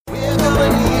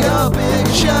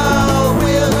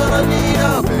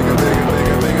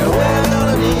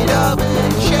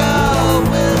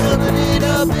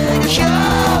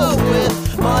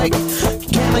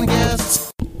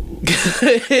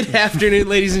Good afternoon,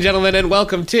 ladies and gentlemen, and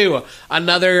welcome to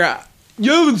another...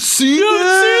 You haven't seen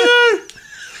it?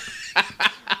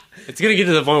 It's going to get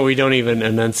to the point where we don't even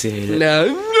enunciate it. No.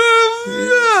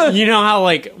 You know how,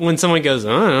 like, when someone goes,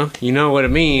 you know what it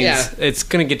means? Yeah. It's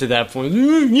going to get to that point.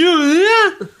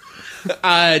 Today...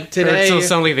 Or it still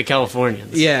sound like the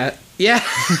Californians. Yeah. Yeah.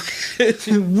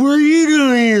 What are you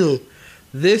doing?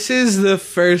 This is the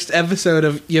first episode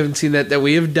of You Haven't Seen That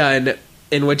we have done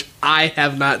in which I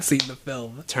have not seen the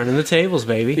film. Turning the tables,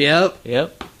 baby.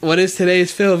 Yep. What is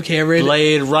today's film, Cameron?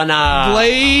 Blade Runner.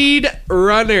 Blade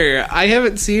Runner. I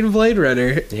haven't seen Blade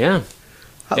Runner. Yeah.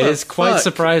 How It the is quite fuck?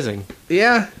 surprising.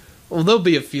 Yeah. Well, there'll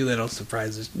be a few little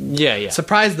surprises. Yeah.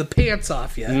 Surprise the pants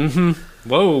off you. Mm-hmm.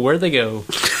 Whoa, where'd they go?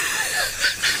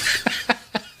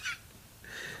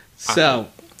 So,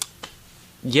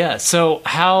 Yeah, so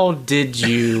how did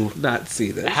you not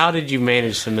see this. how did you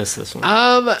manage to miss this one?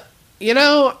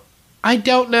 I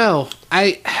don't know.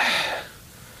 I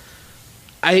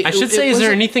should say, is there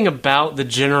wasn't- anything about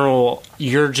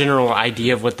your general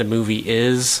idea of what the movie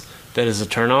is that is a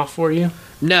turnoff for you?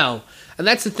 No. And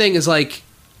that's the thing is, like,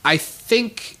 I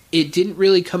think it didn't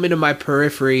really come into my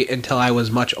periphery until I was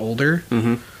much older.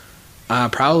 Mm-hmm.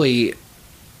 Probably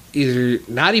either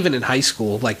not even in high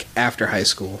school, like after high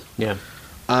school. Yeah.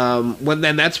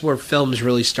 Then that's where films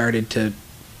really started to,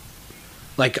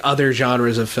 like, other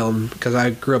genres of film, because I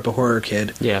grew up a horror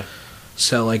kid. Yeah.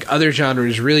 So, like, other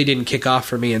genres really didn't kick off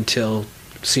for me until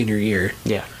senior year.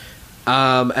 Yeah.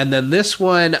 And then this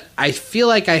one, I feel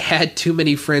like I had too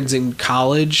many friends in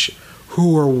college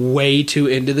who were way too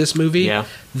into this movie. Yeah.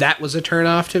 That was a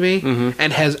turnoff to me,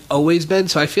 and has always been.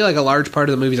 So I feel like a large part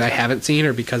of the movies I haven't seen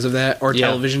are because of that, or Yeah.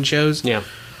 television shows. Yeah.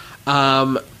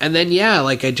 And then,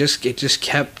 like, it just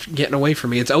kept getting away from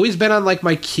me. It's always been on, like,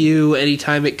 my queue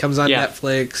anytime it comes on Yeah.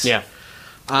 Netflix. Yeah.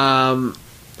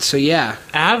 So, yeah.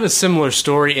 I have a similar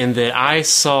story in that I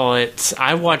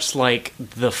watched, like,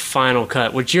 the final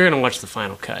cut, which you're going to watch the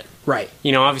final cut. Right.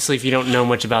 You know, obviously, if you don't know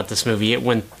much about this movie,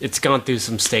 it's gone through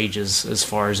some stages as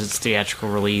far as its theatrical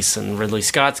release and Ridley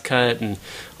Scott's cut and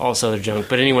all this other junk.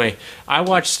 But anyway, I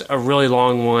watched a really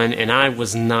long one, and I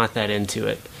was not that into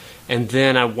it. And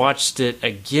then I watched it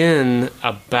again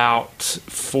about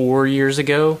 4 years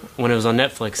ago when it was on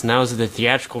Netflix, and that was the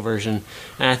theatrical version.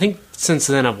 And I think since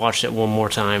then I've watched it one more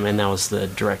time, and that was the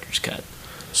director's cut.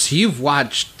 So you've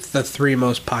watched the 3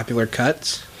 most popular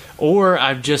cuts? Or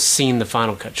I've just seen the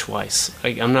final cut twice.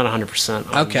 I'm not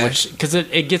 100% on Okay. because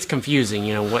it gets confusing,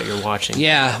 you know, what you're watching.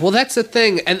 Yeah, well, that's the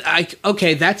thing. And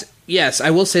yes,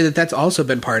 I will say that that's also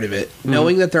been part of it.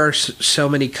 Knowing that there are so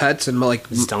many cuts and, like,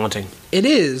 It's daunting. it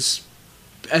is,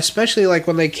 especially, like,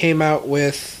 when they came out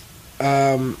with, you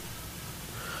know,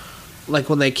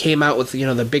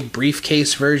 the big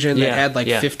briefcase version that Yeah, had, like,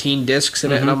 yeah. 15 discs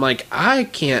in it. And I'm like, I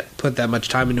can't put that much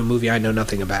time into a movie I know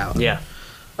nothing about. Yeah.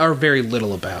 Or very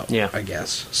little about, Yeah. I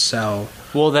guess. So,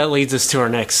 Well, that leads us to our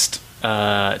next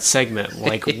segment.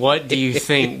 Like, what do you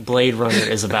think Blade Runner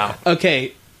is about?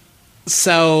 okay.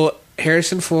 So,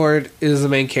 Harrison Ford is the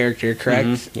main character, correct?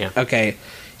 Mhm, yeah. Okay.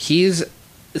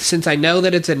 Since I know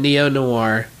that it's a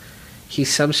neo-noir,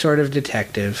 he's some sort of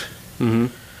detective. Mm-hmm.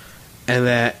 And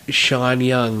that Sean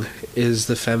Young is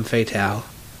the femme fatale,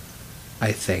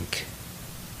 I think.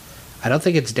 I don't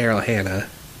think it's Daryl Hannah.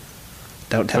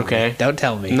 Don't tell me. Don't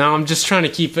tell me. No, I'm just trying to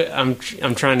keep it. I'm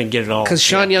trying to get it all. Because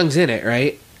Sean Young's in it,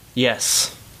 right?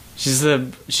 Yes, she's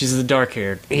the dark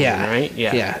haired. Yeah. Right.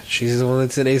 Yeah. Yeah. She's the one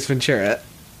that's in Ace Ventura.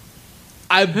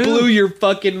 I blew your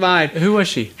fucking mind. Who was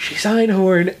she? She's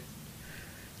Einhorn.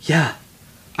 Yeah.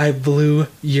 I blew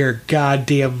your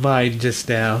goddamn mind just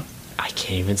now. I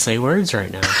can't even say words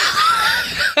right now.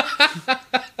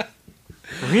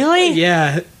 Really?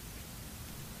 Yeah.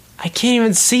 I can't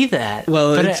even see that.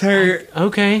 Well, it's her.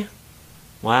 Okay.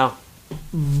 Wow.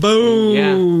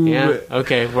 Boom. Yeah.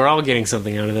 Okay. We're all getting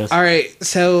something out of this. All right.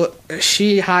 So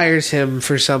she hires him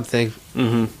for something.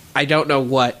 Mm-hmm. I don't know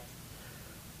what.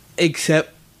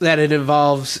 Except that it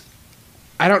involves.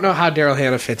 I don't know how Daryl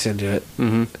Hannah fits into it.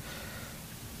 Mm-hmm.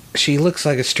 She looks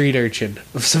like a street urchin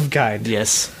of some kind.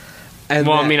 Yes. And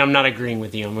well, that- I mean, I'm not agreeing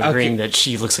with you. I'm agreeing that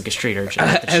she looks like a street urchin.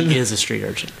 Not that she is a street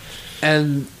urchin.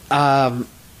 And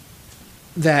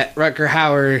that Rutger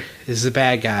Hauer is the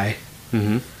bad guy.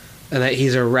 Mm-hmm. And that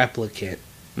he's a replicant.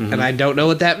 Mm-hmm. And I don't know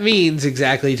what that means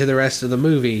exactly to the rest of the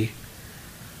movie.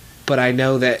 But I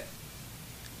know that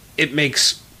it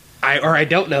makes... I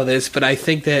don't know this, but I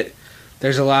think that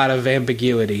there's a lot of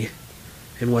ambiguity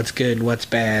in what's good and what's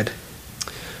bad.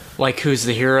 Like, who's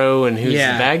the hero and who's the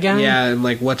bad guy? Yeah, and,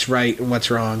 like, what's right and what's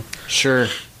wrong. Sure.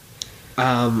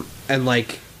 And,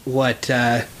 like, what...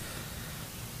 I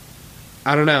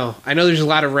don't know. I know there's a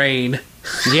lot of rain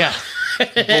Yeah.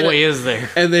 Boy, is there.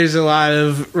 And there's a lot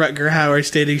of Rutger Hauer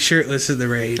standing shirtless in the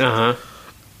rain.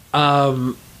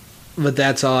 But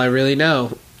that's all I really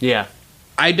know. Yeah.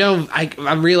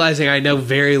 I'm realizing I know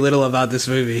very little about this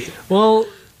movie. Well,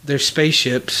 they're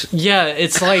spaceships. Yeah,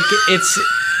 it's like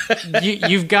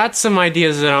you've got some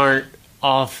ideas that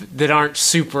aren't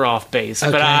super off base,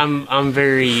 okay. But I'm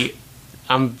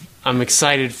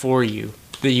excited for you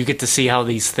that you get to see how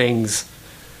these things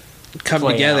come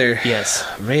together. Out. Yes,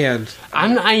 man.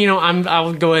 I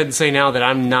would go ahead and say now that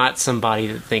I'm not somebody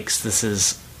that thinks this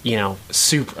is a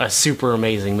super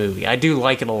amazing movie. I do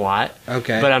like it a lot.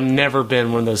 Okay, but I've never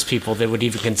been one of those people that would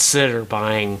even consider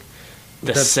buying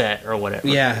the set or whatever.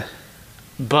 Yeah,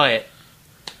 but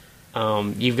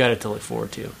you've got it to look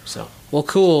forward to. So well,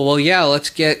 cool. Well, yeah,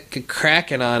 let's get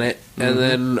cracking on it, and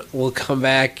then we'll come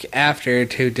back after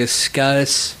to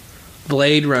discuss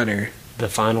Blade Runner, the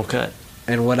final cut,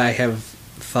 and what I have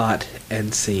thought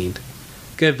and seen.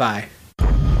 Goodbye.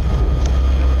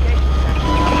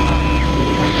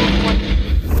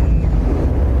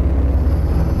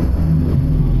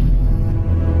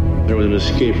 There was an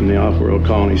escape from the off-world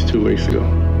colonies 2 weeks ago.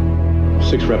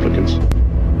 6 replicants.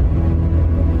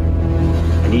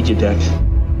 I need you, Dex.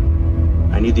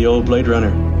 I need the old Blade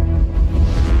Runner.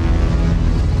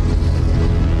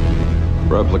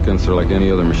 Replicants are like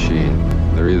any other machine.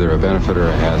 They're either a benefit or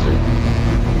a hazard.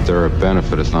 If they're a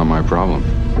benefit, it's not my problem.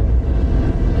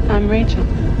 I'm Rachel.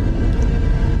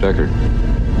 Deckard.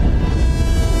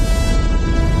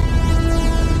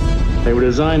 They were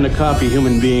designed to copy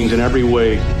human beings in every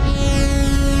way.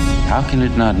 How can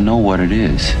it not know what it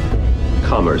is?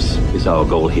 Commerce is our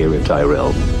goal here at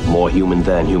Tyrell. More human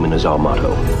than human is our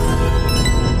motto.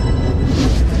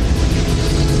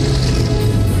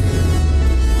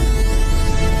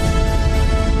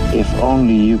 If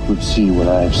only you could see what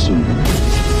I've seen.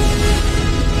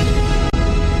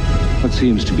 What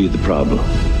seems to be the problem?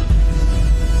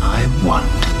 I want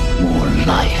more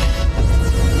life.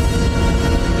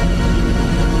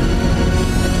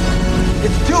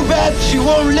 It's too bad she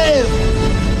won't live.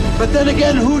 But then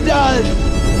again, who does?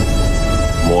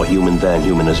 More human than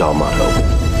human is our motto.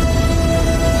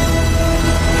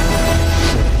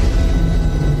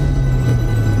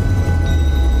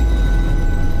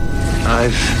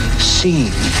 I've seen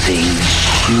things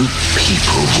you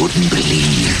people wouldn't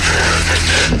believe.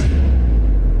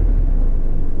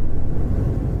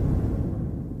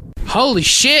 Holy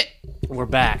shit! We're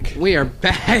back. We are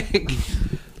back.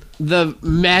 The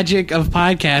magic of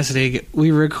podcasting. We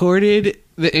recorded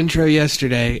the intro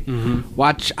yesterday. Began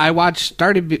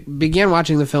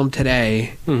watching the film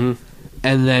today, and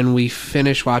then we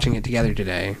finished watching it together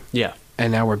today. Yeah,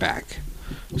 and now we're back.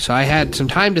 So I had some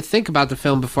time to think about the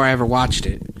film before I ever watched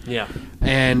it. Yeah,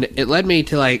 and it led me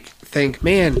to think,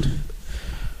 man,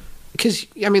 because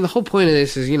the whole point of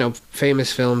this is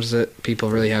famous films that people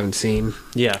really haven't seen.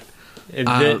 Yeah,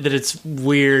 that it's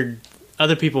weird.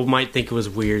 Other people might think it was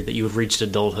weird that you had reached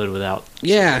adulthood without.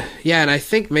 Yeah, and I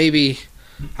think maybe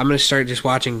I'm going to start just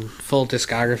watching full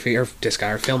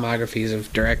filmographies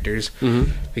of directors,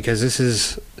 because this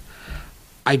is,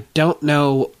 I don't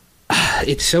know,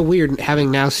 it's so weird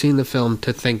having now seen the film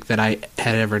to think that I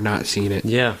had ever not seen it.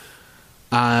 Yeah.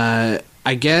 I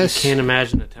guess... You can't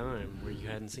imagine a time where you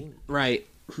hadn't seen it. Right.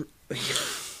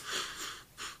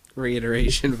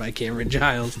 Reiteration by Cameron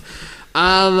Giles.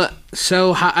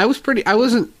 So I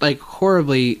wasn't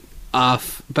horribly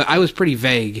off, but I was pretty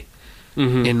vague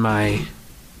in my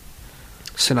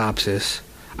synopsis.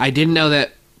 I didn't know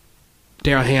that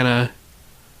Daryl Hannah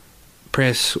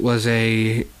Priss was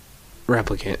a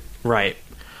replicant. Right.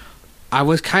 I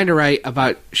was kind of right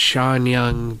about Sean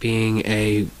Young being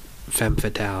a femme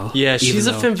fatale. Yeah, she's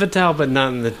a femme fatale, but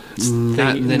not in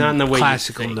the way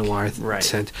classical you think. Noir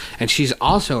sense. And she's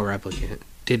also a replicant.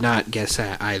 Did not guess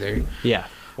that either. Yeah.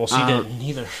 Well, she didn't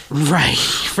either.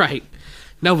 Right.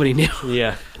 Nobody knew.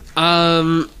 Yeah.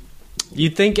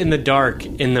 You'd think in the dark,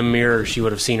 in the mirror, she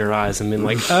would have seen her eyes and been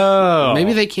like, oh.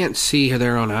 Maybe they can't see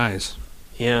their own eyes.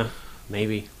 Yeah,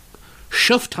 maybe.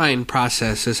 Schuftein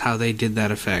process is how they did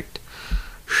that effect.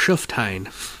 Schuftein.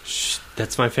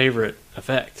 That's my favorite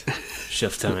effect.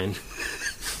 Schuftein.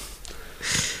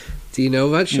 Do you know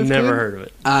about Schuftein? Never heard of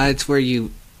it. It's where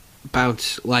you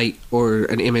bounce light or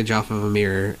an image off of a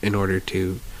mirror in order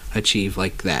to achieve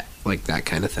that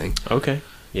kind of thing. Okay.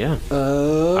 Yeah.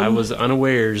 I was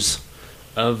unawares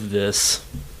of this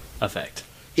effect.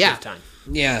 Yeah. Schuftein.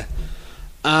 Yeah.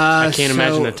 I can't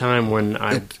imagine a time when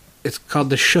It's called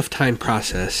the Schuftein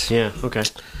process. Yeah, okay.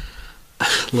 A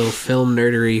little film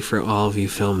nerdery for all of you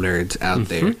film nerds out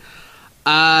there.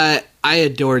 I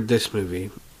adored this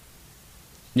movie.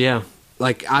 Yeah.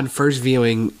 like on first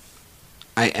viewing,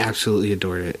 I absolutely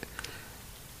adored it.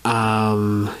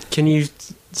 Can you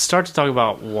start to talk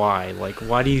about why? Like,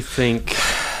 why do you think,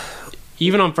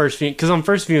 even on first viewing, because on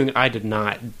first viewing, I did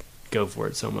not go for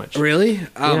it so much. Really?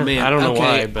 Oh, Yeah, man. I don't know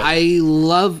why, but I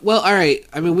love... Well, all right.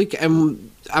 I mean,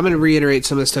 I'm going to reiterate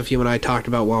some of the stuff you and I talked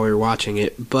about while we were watching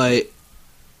it, but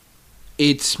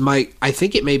I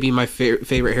think it may be my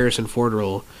favorite Harrison Ford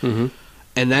role. Mm-hmm.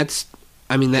 And that's...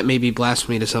 I mean, that may be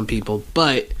blasphemy to some people,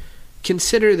 but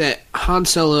consider that Han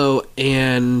Solo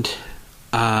and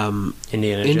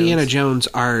Indiana Jones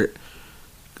are,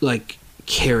 like,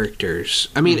 characters.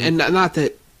 I mean, and not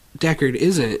that Deckard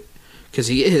isn't, because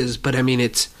he is, but I mean,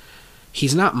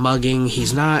 he's not mugging,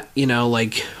 he's not,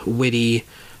 like, witty. I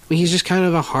mean, he's just kind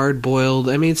of a hard-boiled,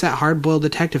 it's that hard-boiled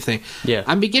detective thing. Yeah.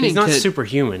 I'm beginning He's not to...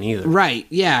 superhuman either. Right,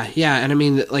 yeah, and I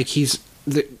mean, like,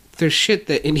 there's shit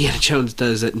that Indiana Jones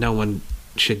does that no one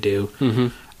should do. Mm-hmm.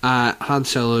 Han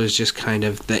Solo is just kind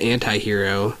of the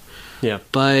anti-hero. Yeah.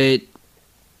 But,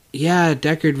 yeah,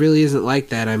 Deckard really isn't like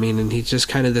that. I mean, and he's just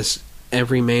kind of this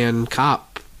everyman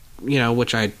cop,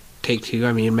 which I take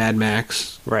to, Mad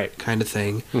Max, right, kind of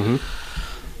thing. Mm-hmm.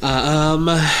 I'm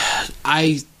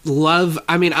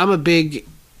a big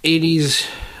 80s,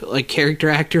 like, character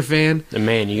actor fan. And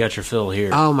man, you got your fill here.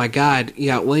 Oh, my God. You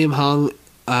got William Hung,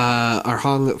 or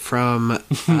Hung from...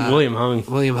 William Hung.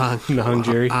 The Hung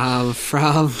Jerry.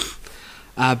 From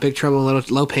Big Trouble in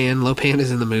Little... Lopan. Lopan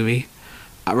is in the movie.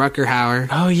 Rutger Hauer.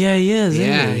 Oh, yeah, he is,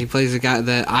 isn't he plays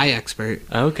the eye expert.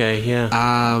 Okay,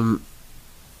 yeah.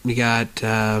 You got...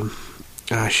 I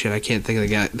can't think of the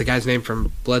guy. The guy's name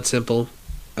from Blood Simple.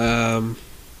 Bennett?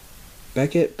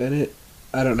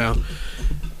 I don't know.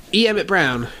 E. Emmett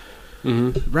Brown.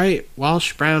 Mm-hmm. Right?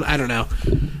 Walsh? Brown? I don't know.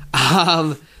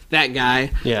 That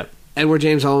guy. Yeah. Edward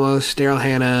James Olmos, Daryl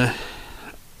Hannah,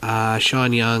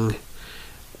 Sean Young.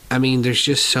 I mean, there's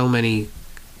just so many,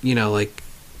 like...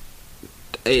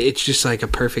 It's just like a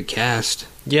perfect cast.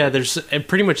 Yeah, there's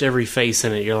pretty much every face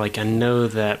in it. You're like, I know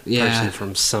that person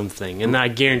from something. And I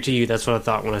guarantee you that's what I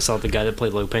thought when I saw the guy that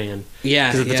played Lopan.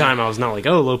 Yeah. Because at the time I was not like,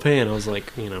 oh, Lopan. I was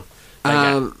like, that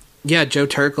guy. Yeah, Joe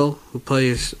Turkel, who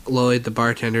plays Lloyd, the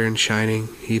bartender in Shining.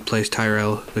 He plays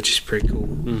Tyrell, which is pretty cool.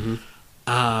 Mm-hmm.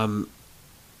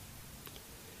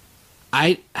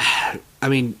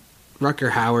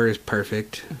 Rutger Hauer is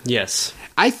perfect. Yes.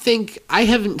 I think I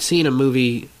haven't seen a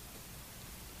movie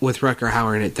with Rutger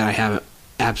Hauer in it that I haven't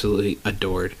absolutely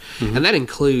adored. Mm-hmm. And that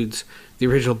includes the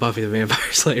original Buffy the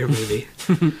Vampire Slayer movie.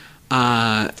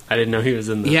 I didn't know he was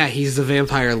in that. Yeah, he's the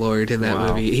vampire lord in that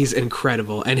movie. He's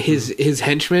incredible. And his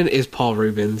henchman is Paul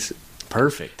Rubens.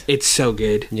 Perfect. It's so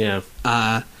good. Yeah.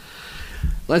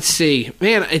 Let's see.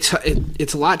 Man, it's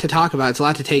a lot to talk about. It's a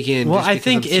lot to take in. Well, I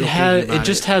think it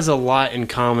has a lot in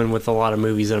common with a lot of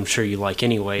movies that I'm sure you like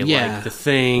anyway. Yeah. Like The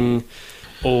Thing,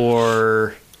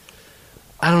 or...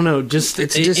 I don't know, just...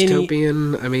 It's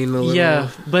dystopian, a little... Yeah,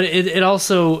 but it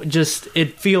also just...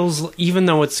 It feels, even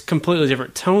though it's completely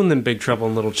different tone than Big Trouble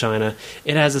in Little China,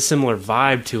 it has a similar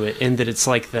vibe to it, in that it's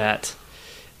like that...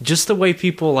 Just the way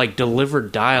people, like, deliver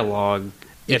dialogue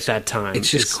at that time.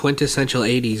 It's just quintessential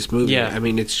 80s movie. Yeah.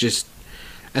 It's just...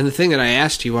 And the thing that I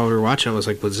asked you while we were watching, I was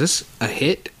like, was this a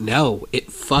hit? No,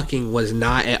 it fucking was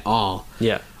not at all.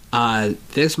 Yeah.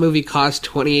 This movie cost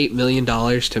 $28 million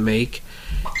to make.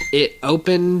 It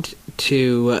opened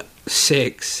to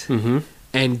 6 and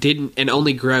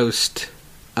only grossed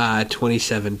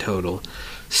 27 total.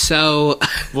 So,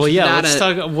 well, yeah. Let's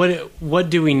talk. What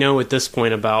do we know at this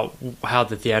point about how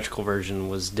the theatrical version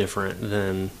was different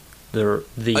than the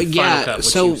final cut?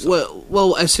 So,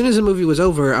 well, as soon as the movie was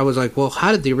over, I was like, well,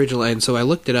 how did the original end? So I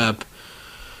looked it up.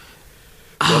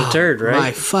 What a turd, right?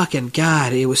 My fucking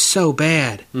God, it was so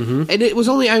bad. Mm-hmm. And it was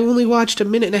I only watched a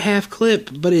 1.5-minute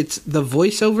clip, but it's the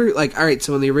voiceover. Like, all right,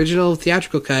 so in the original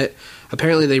theatrical cut,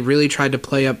 apparently they really tried to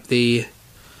play up the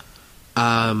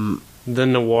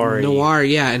noir,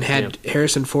 yeah, and had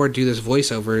Harrison Ford do this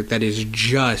voiceover that is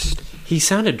just... He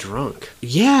sounded drunk.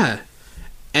 Yeah.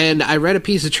 And I read a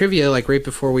piece of trivia, like, right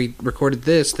before we recorded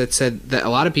this, that said that a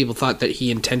lot of people thought that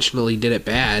he intentionally did it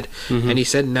bad. Mm-hmm. And he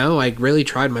said, no, I really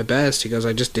tried my best. He goes,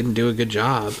 I just didn't do a good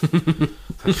job.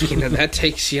 That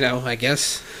takes, I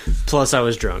guess... Plus, I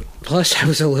was drunk. Plus, I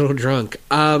was a little drunk.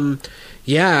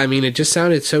 Yeah, it just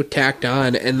sounded so tacked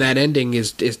on, and that ending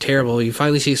is terrible. You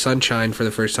finally see sunshine for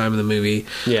the first time in the movie.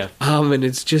 Yeah. And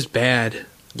it's just bad.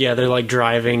 Yeah, they're like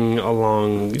driving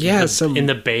along in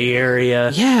the Bay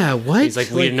Area. Yeah, what? He's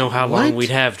like, we didn't know how long we'd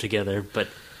have together, but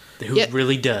who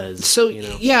really does? So,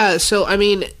 all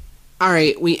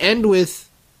right, we end with,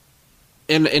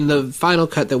 in the final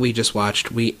cut that we just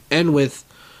watched, we end with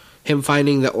him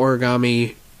finding the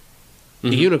origami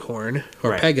unicorn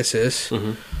or Right. Pegasus.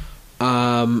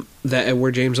 That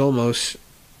where James Olmos,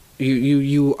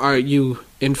 you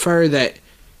infer that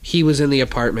he was in the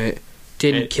apartment,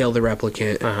 didn't kill the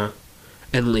replicant,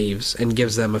 and leaves and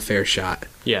gives them a fair shot.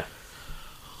 Yeah.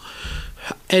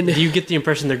 And Do you get the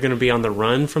impression they're going to be on the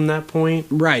run from that point?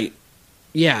 right,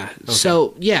 yeah. Okay.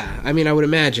 So yeah, I mean, I would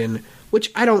imagine,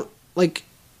 which I don't like.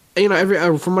 You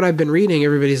know, from what I've been reading,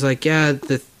 everybody's like, yeah,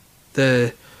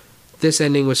 this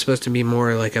ending was supposed to be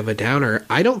more like of a downer.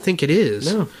 I don't think it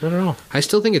is. No, not at all. I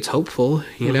still think it's hopeful,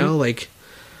 you know, like,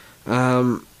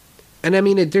 and I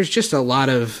mean, there's just a lot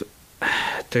of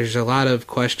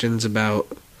questions about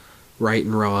right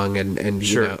and wrong, and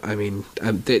Sure. you know, I mean,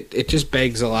 it just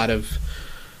begs a lot of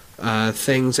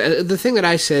things. The thing that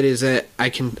I said is that I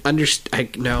can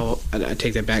understand. No, I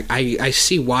take that back. I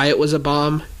see why it was a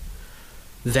bomb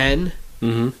then.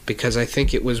 Because I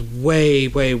think it was way,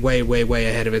 way, way, way, way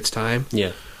ahead of its time.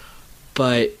 Yeah.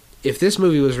 But if this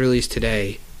movie was released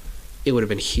today, it would have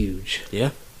been huge.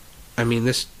 Yeah. I mean,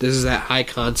 this is that high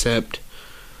concept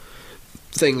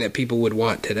thing that people would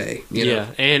want today. You know?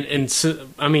 And so,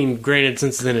 I mean, granted,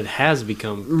 since then it has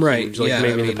become right. huge, like yeah,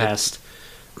 maybe I mean, in the past.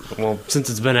 Well,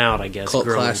 since it's been out, I guess. Cult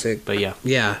growing, classic. But yeah.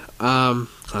 Yeah.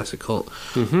 Classic cult.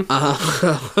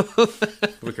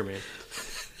 Wicker Man.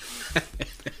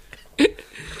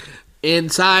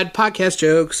 Inside podcast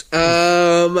jokes.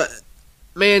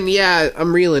 Man, yeah,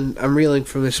 I'm reeling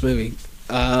from this movie.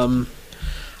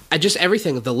 I just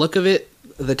everything, the look of it,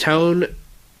 the tone,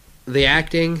 the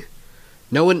acting.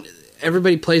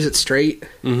 Everybody plays it straight.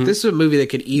 This is a movie that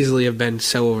could easily have been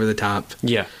so over the top.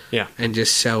 Yeah, yeah. And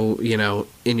just so, you know,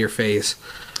 in your face.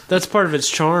 That's part of its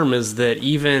charm, is that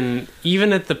even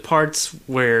at the parts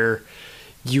where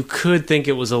you could think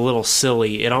it was a little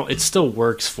silly, it still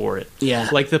works for it. Yeah.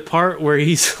 Like the part where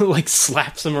he's like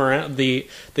slaps him around, the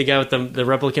guy with the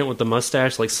replicant with the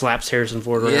mustache, like slaps Harrison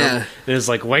Ford around. Yeah. And is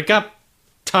like, wake up,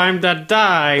 time to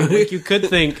die. Like you could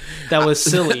think that was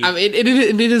silly. I mean, it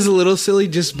is a little silly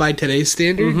just by today's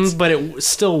standards. But it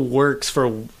still works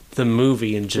for the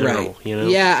movie in general, right. You know?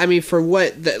 Yeah, I mean, for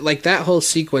what, like that whole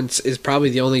sequence is probably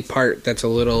the only part that's a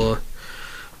little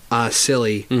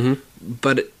silly.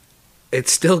 But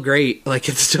it's still great. Like,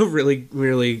 it's still really,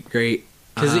 really great.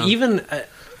 Because even,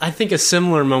 I think a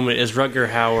similar moment is Rutger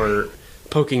Hauer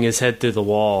poking his head through the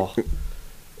wall.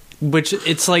 Which,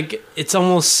 it's like, it's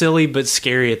almost silly but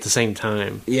scary at the same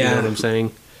time. Yeah. You know what I'm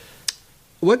saying?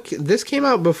 This came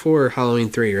out before Halloween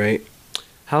 3, right?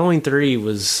 Halloween 3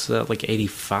 was, like,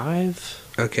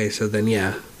 85? Okay, so then,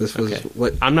 yeah. This was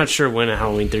what... I'm not sure when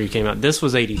Halloween 3 came out. This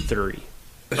was 83.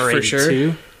 Or For 82?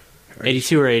 sure?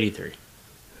 82 or 83.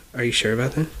 Are you sure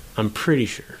about that? I'm pretty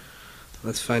sure.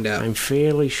 Let's find out. I'm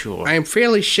fairly sure. I am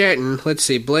fairly certain. Let's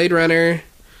see. Blade Runner.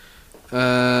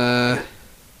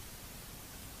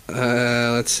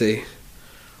 Let's see.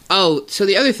 Oh, so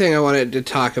the other thing I wanted to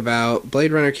talk about,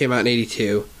 Blade Runner came out in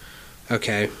 82.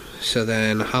 Okay, so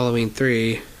then Halloween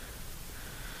 3.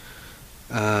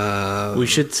 We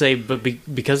should say, but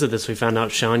because of this, we found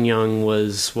out Sean Young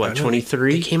was, what,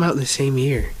 23? It came out in the same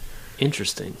year.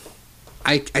 Interesting.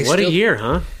 What a year,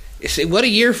 huh? What a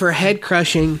year for head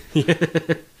crushing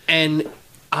and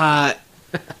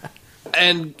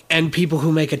people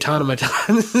who make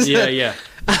automatons. Yeah.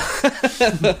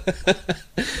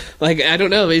 Like, I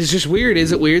don't know. It's just weird.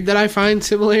 Is it weird that I find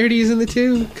similarities in the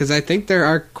two? Because I think there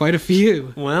are quite a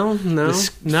few. Well, no,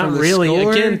 not from the really.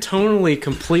 score? Again, tonally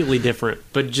completely different,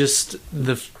 but just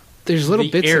there's little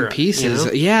the bits era, and pieces.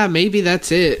 you know? Yeah, maybe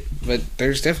that's it. But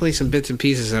there's definitely some bits and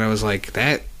pieces that I was like,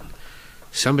 that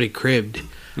somebody cribbed.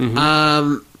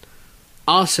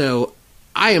 Also,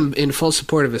 I am in full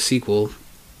support of a sequel.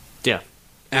 Yeah.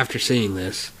 After seeing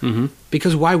this,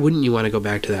 because why wouldn't you want to go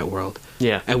back to that world?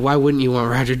 Yeah. And why wouldn't you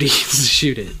want Roger Deakins to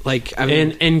shoot it? Like, I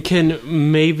mean, and can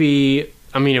maybe,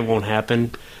 I mean, it won't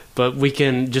happen, but we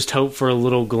can just hope for a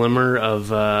little glimmer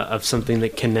of something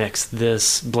that connects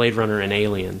this Blade Runner and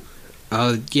Alien.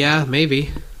 Yeah,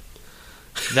 maybe.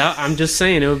 That, I'm just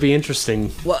saying, it would be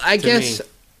interesting. Well, I guess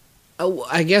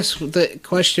the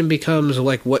question becomes,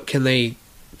 like, what can they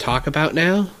talk about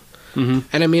now? And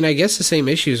I mean, I guess the same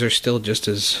issues are still just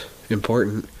as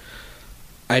important.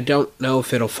 I don't know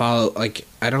if it'll follow. Like,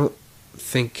 I don't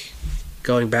think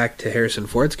going back to Harrison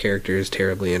Ford's character is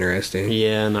terribly interesting.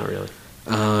 Yeah, not really.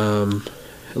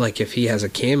 Like, if he has a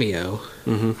cameo,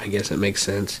 I guess it makes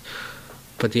sense.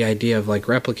 But the idea of, like,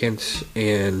 replicants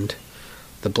and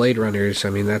the Blade Runners,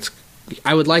 I mean,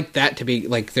 I would like that to be,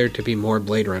 like, there to be more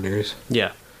Blade Runners.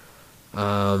 Yeah.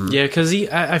 Yeah, because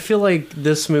I feel like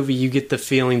this movie, you get the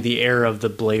feeling the era of the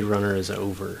Blade Runner is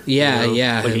over. Yeah, you know?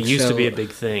 yeah. Like, it and used to so be a big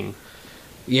thing.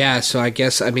 Yeah, so I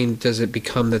guess, I mean, does it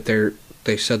become that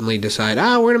they suddenly decide,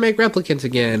 we're going to make replicants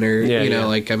again? Or,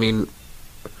 like, I mean,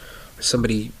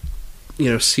 somebody,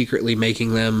 secretly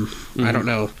making them. Mm-hmm. I don't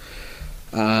know.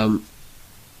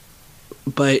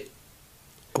 But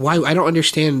why? I don't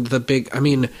understand the big, I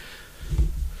mean,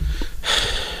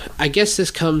 I guess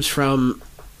this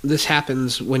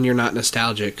happens when you're not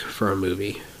nostalgic for a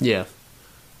movie. Yeah.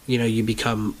 You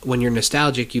become, when you're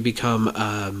nostalgic, you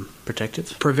become protective,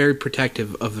 very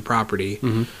protective of the property,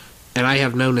 mm-hmm. and I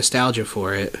have no nostalgia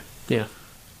for it. Yeah,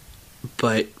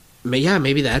 but yeah,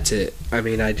 maybe that's it. I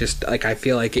mean, I just I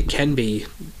feel like it can be.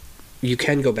 You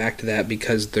can go back to that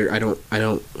because I don't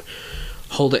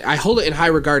hold it. I hold it in high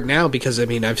regard now because I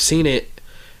mean I've seen it,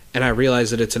 and I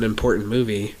realize that it's an important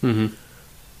movie, mm-hmm.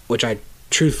 which I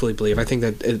truthfully believe. I think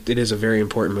that it is a very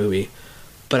important movie,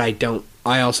 but I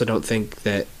also don't think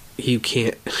that you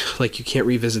can't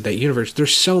revisit that universe.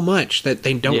 There's so much that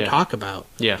they don't talk about.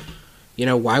 Yeah.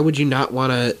 Why would you not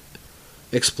want to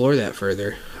explore that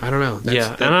further? I don't know.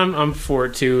 And I'm for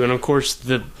it too. And of course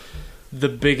the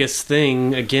biggest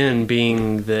thing again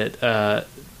being that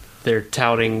they're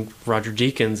touting Roger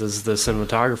Deakins as the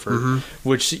cinematographer, mm-hmm.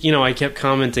 which I kept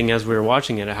commenting as we were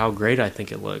watching it how great I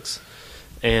think it looks.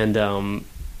 And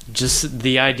just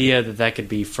the idea that could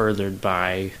be furthered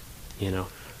by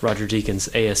Roger Deakins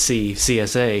ASC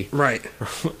CSA right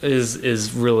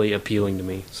is really appealing to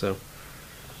me. So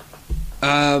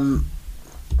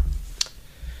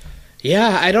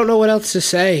yeah, I don't know what else to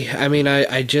say. I mean,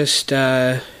 I just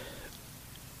I'm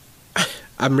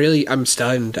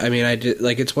stunned. I mean,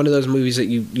 it's one of those movies that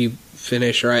you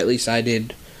finish, or at least I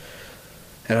did,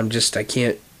 and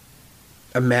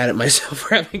I'm mad at myself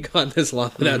for having gone this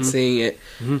long without mm-hmm. seeing it.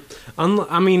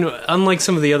 Mm-hmm. Unlike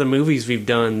some of the other movies we've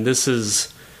done, this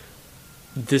is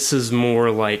more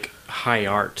like high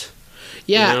art.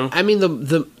 Yeah, I mean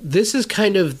this is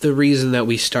kind of the reason that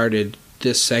we started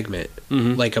this segment,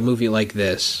 mm-hmm. like a movie like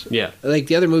this. Yeah, like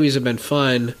the other movies have been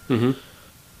fun, mm-hmm.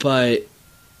 but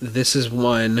this is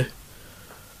one.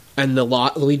 And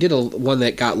we did one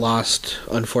that got lost,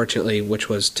 unfortunately, which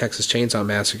was Texas Chainsaw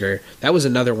Massacre. That was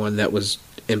another one that was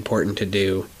important to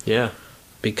do. Yeah,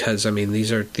 because I mean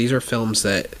these are films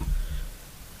that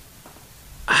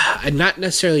not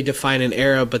necessarily define an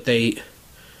era, but they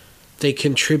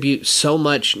contribute so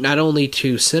much not only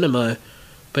to cinema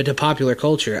but to popular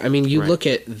culture. I mean, you look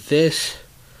at this,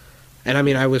 and I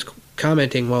mean, I was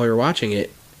commenting while we were watching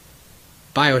it.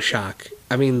 BioShock.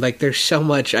 I mean, like, there's so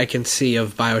much I can see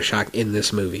of BioShock in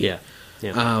this movie. Yeah.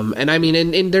 And I mean,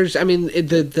 and there's, I mean,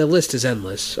 the list is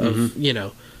endless of,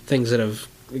 mm-hmm. Things that have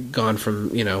gone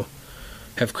from,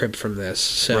 have cribbed from this.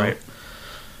 So, right.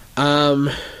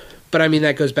 But I mean,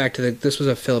 that goes back to this was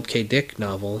a Philip K. Dick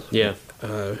novel. Yeah.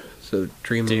 So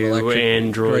Dream of Electric...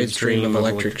 Android's Dream of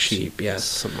Electric Sheep, yes.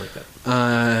 Something like that.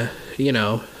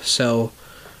 So...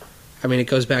 I mean, it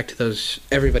goes back to those...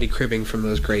 Everybody cribbing from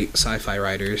those great sci-fi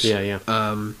writers. Yeah.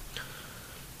 And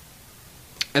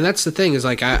that's the thing, is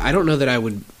like, I don't know that I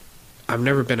would... I've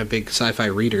never been a big sci-fi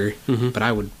reader, mm-hmm. but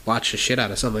I would watch the shit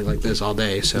out of something like this all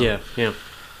day, so... Yeah.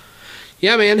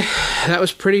 Yeah, man, that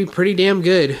was pretty damn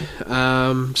good.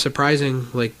 Surprising,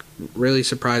 like, really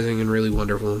surprising and really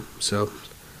wonderful. So,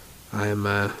 I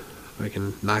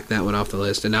can knock that one off the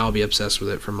list, and now I'll be obsessed with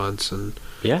it for months and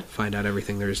find out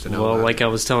everything there is to know. Well, about like it. I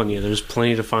was telling you, there's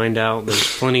plenty to find out.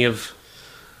 There's plenty of,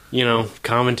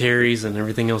 commentaries and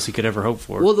everything else you could ever hope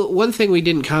for. Well, the one thing we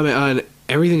didn't comment on,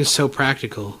 everything is so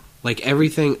practical. Like,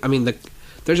 everything, I mean,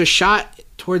 there's a shot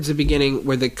towards the beginning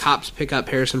where the cops pick up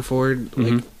Harrison Ford,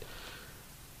 mm-hmm. like,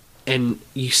 and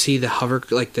you see the hover,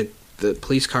 like, the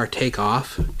police car take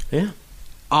off. Yeah.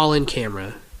 All in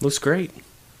camera. Looks great.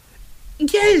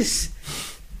 Yes!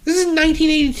 This is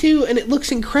 1982, and it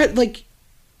looks incredible. Like,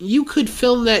 you could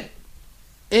film that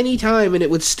any time, and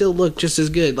it would still look just as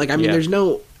good. Like, I mean, there's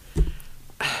no...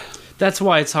 That's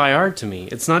why it's high art to me.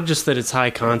 It's not just that it's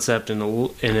high concept and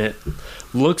it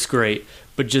looks great,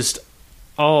 but just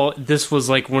this was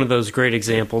like one of those great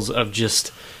examples of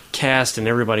just cast and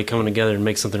everybody coming together and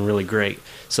make something really great.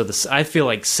 So I feel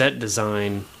like set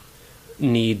design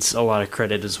needs a lot of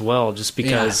credit as well, just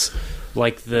because... Yeah.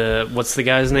 Like what's the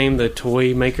guy's name? The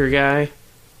toy maker guy?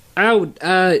 Oh,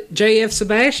 J.F.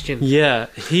 Sebastian. Yeah,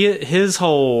 his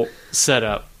whole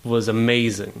setup was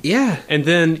amazing. Yeah. And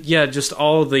then, just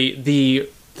all the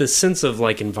sense of,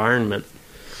 like, environment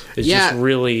is just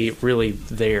really, really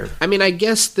there. I mean, I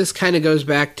guess this kind of goes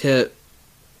back to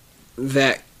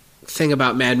that thing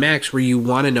about Mad Max where you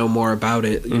want to know more about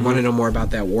it. You want to know more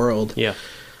about that world. Yeah.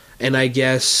 And I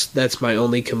guess that's my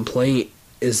only complaint,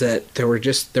 is that there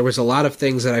was a lot of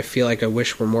things that I feel like I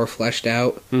wish were more fleshed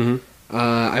out. Mm-hmm.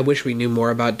 I wish we knew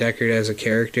more about Deckard as a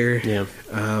character. Yeah.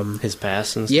 His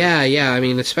past and stuff. Yeah. I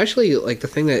mean, especially, like, the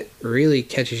thing that really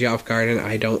catches you off guard and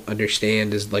I don't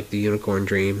understand is, like, the unicorn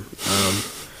dream.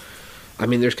 I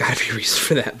mean, there's got to be a reason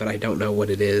for that, but I don't know what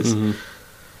it is.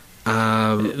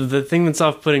 Mm-hmm. The thing that's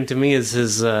off-putting to me is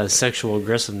his sexual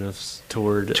aggressiveness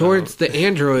towards the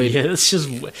android. Yeah, it's just...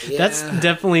 That's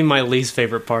definitely my least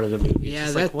favorite part of the movie. Yeah,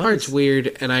 it's that part's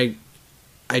weird, and I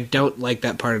don't like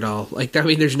that part at all. Like, I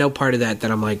mean, there's no part of that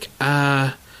I'm like,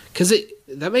 because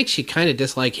that makes you kind of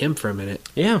dislike him for a minute.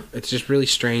 Yeah. It's just really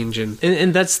strange.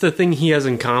 And that's the thing he has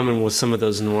in common with some of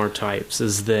those noir types,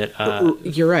 is that...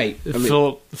 you're right. I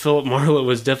mean, Philip Marlowe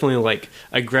was definitely, like,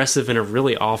 aggressive in a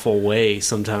really awful way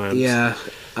sometimes. Yeah.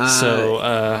 So,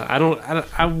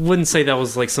 I wouldn't say that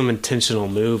was, like, some intentional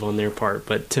move on their part,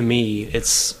 but to me,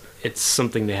 it's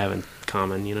something they have in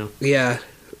common, you know? Yeah.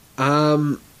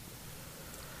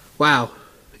 Wow.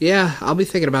 Yeah, I'll be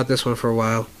thinking about this one for a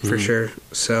while, for sure.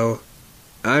 So,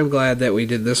 I'm glad that we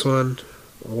did this one.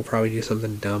 We'll probably do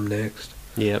something dumb next.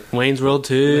 Yep. Wayne's World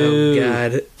 2. Oh,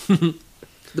 God.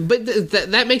 But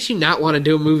that makes you not want to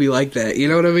do a movie like that. You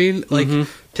know what I mean? Like,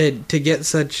 to get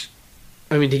such...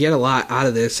 I mean, to get a lot out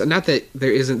of this. Not that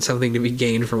there isn't something to be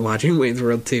gained from watching Wayne's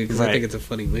World 2, because I think it's a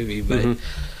funny movie, but...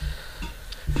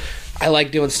 I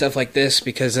like doing stuff like this,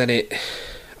 because then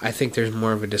I think there's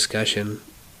more of a discussion.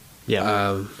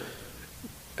 Yeah.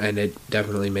 And it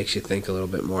definitely makes you think a little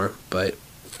bit more, but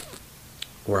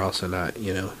we're also not,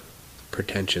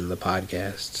 pretension the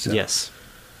podcast. So. Yes.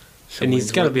 It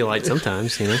needs to be light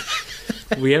sometimes, you know.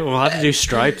 We'll have to do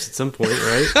Stripes at some point,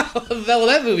 right? Well,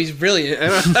 that movie's brilliant.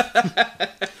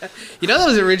 That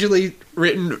was originally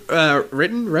rotified.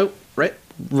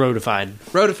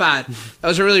 That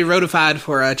was really rotified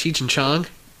for Cheech and Chong.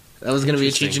 That was going to be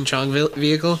a Cheech and Chong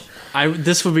vehicle.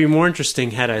 This would be more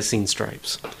interesting had I seen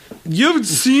Stripes. You haven't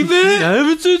seen that? I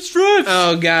haven't seen Stripes.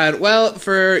 Oh, God. Well,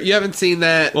 you haven't seen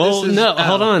that. Well,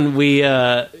 hold on.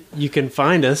 You can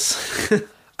find us.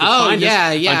 On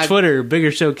Twitter, Bigger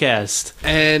Showcast.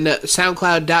 And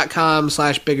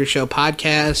SoundCloud.com/Bigger Show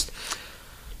Podcast.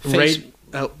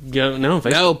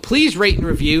 Facebook. Please rate and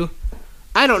review.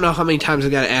 I don't know how many times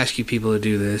I've got to ask you people to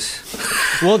do this.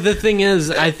 Well, the thing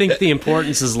is, I think the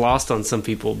importance is lost on some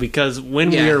people, because when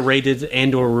we are rated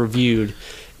and or reviewed,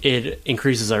 it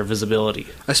increases our visibility.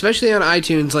 Especially on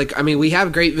iTunes. Like, I mean, we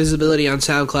have great visibility on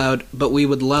SoundCloud, but we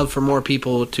would love for more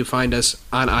people to find us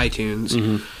on iTunes.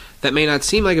 Mm-hmm. That may not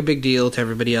seem like a big deal to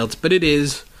everybody else, but it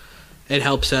is. It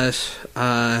helps us.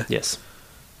 Yes.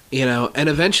 And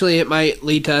eventually it might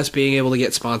lead to us being able to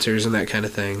get sponsors and that kind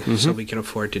of thing, so we can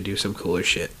afford to do some cooler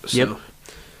shit. So. Yep.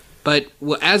 But,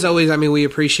 as always, I mean, we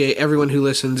appreciate everyone who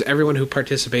listens, everyone who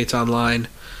participates online.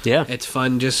 Yeah. It's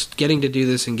fun just getting to do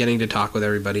this and getting to talk with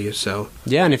everybody, so...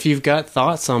 Yeah, and if you've got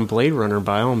thoughts on Blade Runner,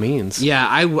 by all means. Yeah,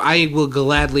 I will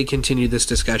gladly continue this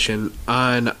discussion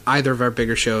on either of our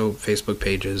Bigger Show Facebook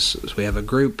pages. So we have a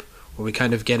group where we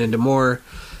kind of get into more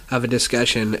of a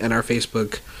discussion, and our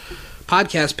Facebook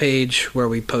podcast page where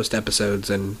we post episodes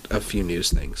and a few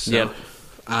news things. So,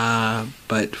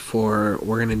 but we're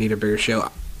going to need a bigger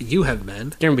show. You have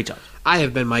been Garen B. Todd. I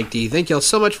have been Mike D. Thank y'all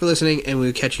so much for listening, and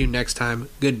we'll catch you next time.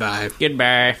 Goodbye.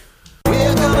 Goodbye.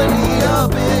 We're gonna need a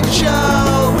big show.